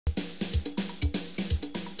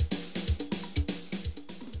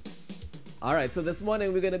All right, so this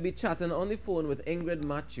morning we're going to be chatting on the phone with Ingrid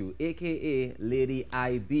Matthew, a.k.a. Lady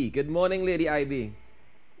IB. Good morning, Lady IB.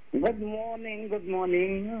 Good morning, good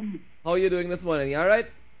morning. How are you doing this morning? You all right?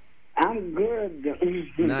 I'm good.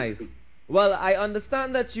 Nice. Well, I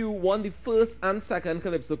understand that you won the first and second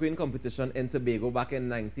Calypso Queen competition in Tobago back in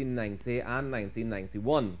 1990 and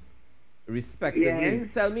 1991, respectively.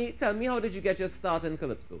 Yes. Tell me, how did you get your start in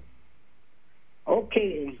Calypso?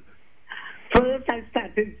 Okay. First, I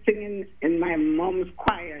started singing in my mom's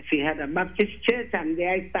choir. She had a Baptist church, and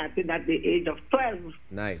there I started at the age of 12.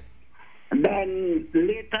 Nice. Then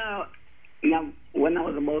later, when I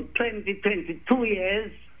was about 22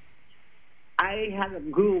 years, I had a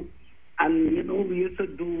group, and we used to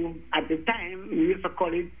do, at the time, we used to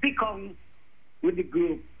call it Picong with the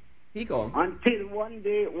group. Picong? Until one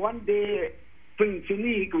day, Prince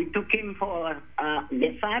Unique, we took him for a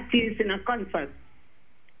guest artist in a concert.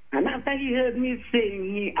 And after he heard me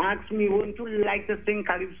sing, he asked me, "Wouldn't you like to sing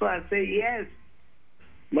Calypso?" I said, "Yes,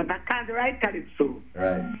 but I can't write Calypso."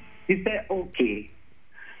 Right. He said, "Okay."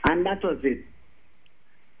 And that was it.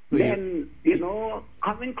 So then,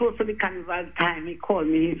 coming close to the carnival time, he called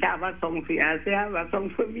me. He said, "I have a song for you." I said, "I have a song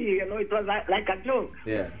for me." It was like a joke.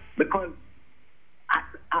 Yeah. Because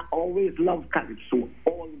I always loved Calypso.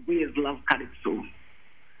 Always loved Calypso.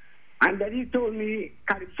 And then he told me,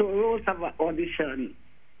 "Calypso Rose have an audition.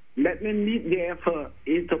 Let me meet there for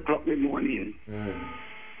 8 o'clock in the morning."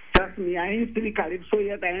 Trust me, I ain't see the Calypso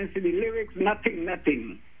yet. I ain't see the lyrics,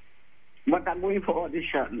 nothing. But I'm going for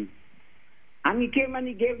audition. And he came and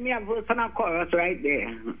he gave me a verse and a chorus right there.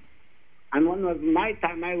 And when it was my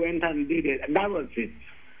time, I went and did it. That was it.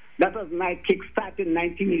 That was my kickstart in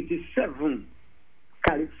 1987,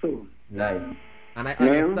 Calypso. Nice. And I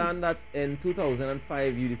understand that in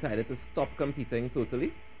 2005, you decided to stop competing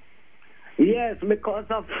totally? Yes, because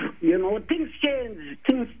of, things change.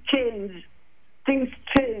 Things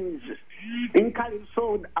change in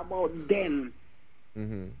Calypso about then.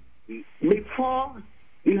 Before,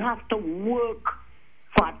 you have to work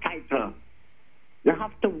for a title. You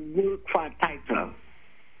have to work for a title.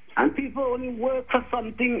 And people only work for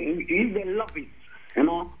something if they love it, And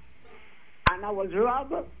I was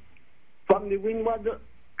robbed from the Windward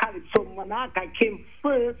Calypso Monarch. I came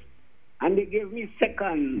first, and they gave me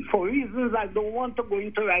second for reasons I don't want to go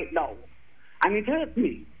into right now. And it hurt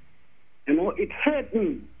me. It hurt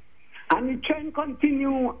me. And the trend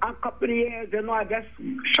continued a couple of years, I just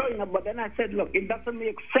showing up. But then I said, look, it doesn't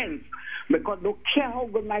make sense because don't care how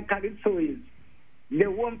good my Calypso is. They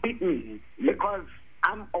won't pick me because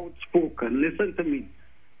I'm outspoken. Listen to me.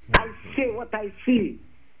 I say what I see.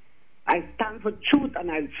 I stand for truth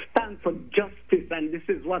and I stand for justice, and this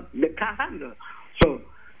is what they can handle. So,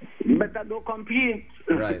 better don't compete.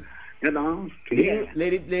 Right. Yeah.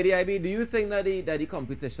 Lady IB, do you think that the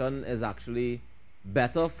competition is actually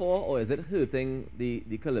better for, or is it hurting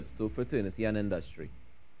the Calypso fraternity and industry?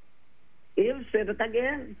 You say that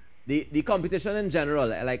again? The competition in general,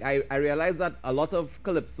 like I realize that a lot of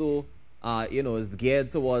Calypso, is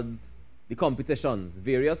geared towards the competitions,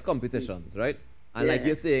 various competitions, right? And like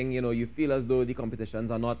you're saying, you feel as though the competitions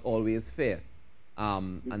are not always fair,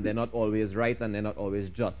 and they're not always right, and they're not always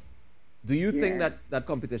just. Do you think that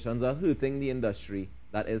competitions are hurting the industry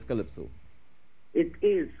that is Calypso? It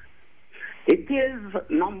is. It is,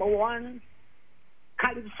 number one,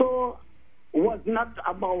 Calypso was not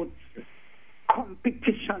about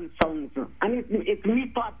competition songs. And it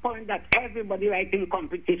meets to a point that everybody writing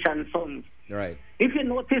competition songs. Right. If you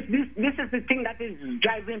notice, this is the thing that is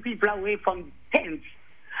driving people away from tents.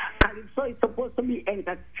 Calypso is supposed to be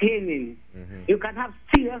entertaining. You can have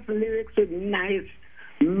serious lyrics with nice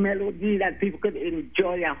melody that people could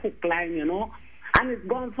enjoy, a hook line, And it's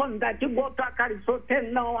gone from that. You go to a Calypso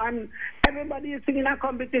 10 now and everybody is singing a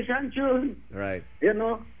competition tune. Right.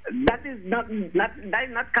 That is not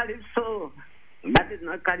Calypso. That is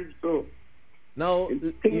not Calypso. Now,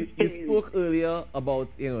 you spoke earlier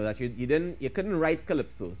about, that you couldn't write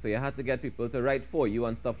Calypso, so you had to get people to write for you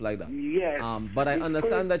and stuff like that. Yes. But I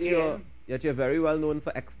understand that you're very well known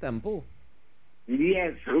for extempo.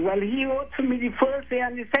 Yes. Well, he wrote for me the first year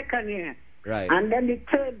and the second year. Right. And then the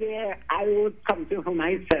third year, I wrote something for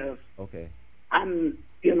myself. Okay. And,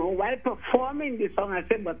 while performing the song, I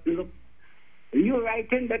said, but look, you're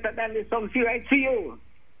writing better than the song she writes for you.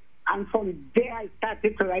 And from there, I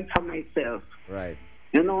started to write for myself. Right.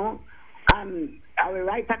 And I will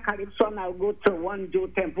write a Calypso and I'll go to one Joe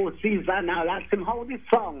Tempo Caesar and I'll ask him, how this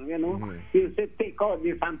song, He'll say, take all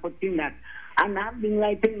this and put in that. And I've been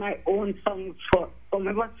writing my own songs from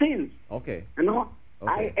ever since. Okay.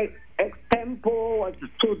 Okay. Extempo was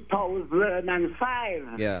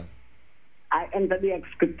 2005. Yeah. I entered the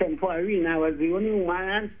extempo arena. I was the only woman,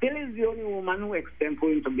 and still is the only woman who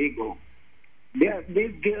extempo in Tobago.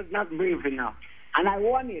 This girl's not brave enough. And I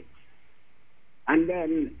won it. And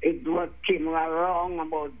then it came along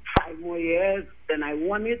about 5 more years. Then I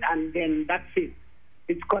won it, and then that's it.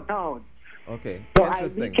 It's cut out. Okay, so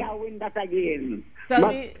interesting. I can't win that again.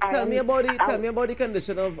 Tell me about the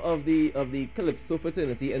condition of the Calypso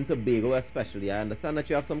fraternity in Tobago, especially. I understand that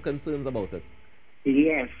you have some concerns about it.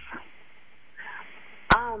 Yes.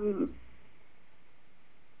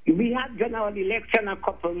 We had general election a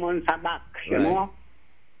couple months back, you know,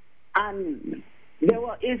 and there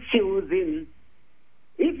were issues in.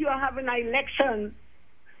 If you are having an election,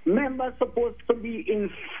 members supposed to be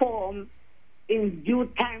informed in due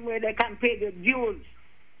time where they can pay their dues.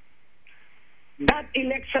 That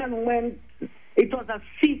election went, it was a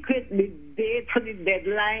secret, the date for the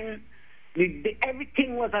deadline,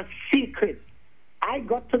 everything was a secret. I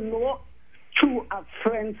got to know through a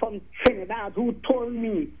friend from Trinidad who told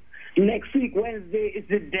me next week, Wednesday, is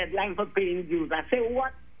the deadline for paying dues. I said,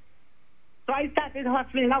 what? So I started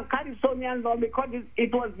hustling now Calypsonians now because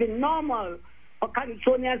it was the normal for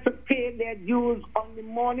Calypsonians to pay their dues on the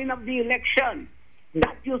morning of the election.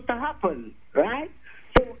 That used to happen, right?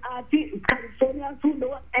 So Calypsonians who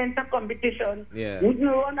don't enter competition wouldn't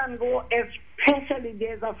run and go, especially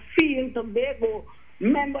there's a fee in Tobago,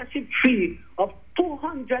 membership fee of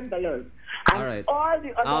 $200. And all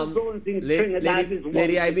the other zones in Trinidad is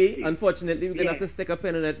Lady IB, unfortunately, we're going to have to stick a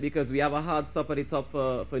pin in it because we have a hard stop at the top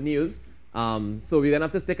for news. So we're going to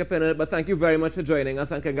have to stick a pin in it. But thank you very much for joining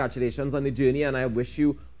us and congratulations on the journey. And I wish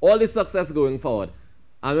you all the success going forward.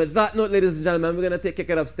 And with that note, ladies and gentlemen, we're going to kick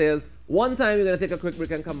it upstairs. One time, we're going to take a quick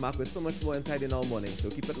break and come back with so much more inside in our morning. So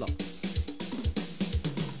keep it locked.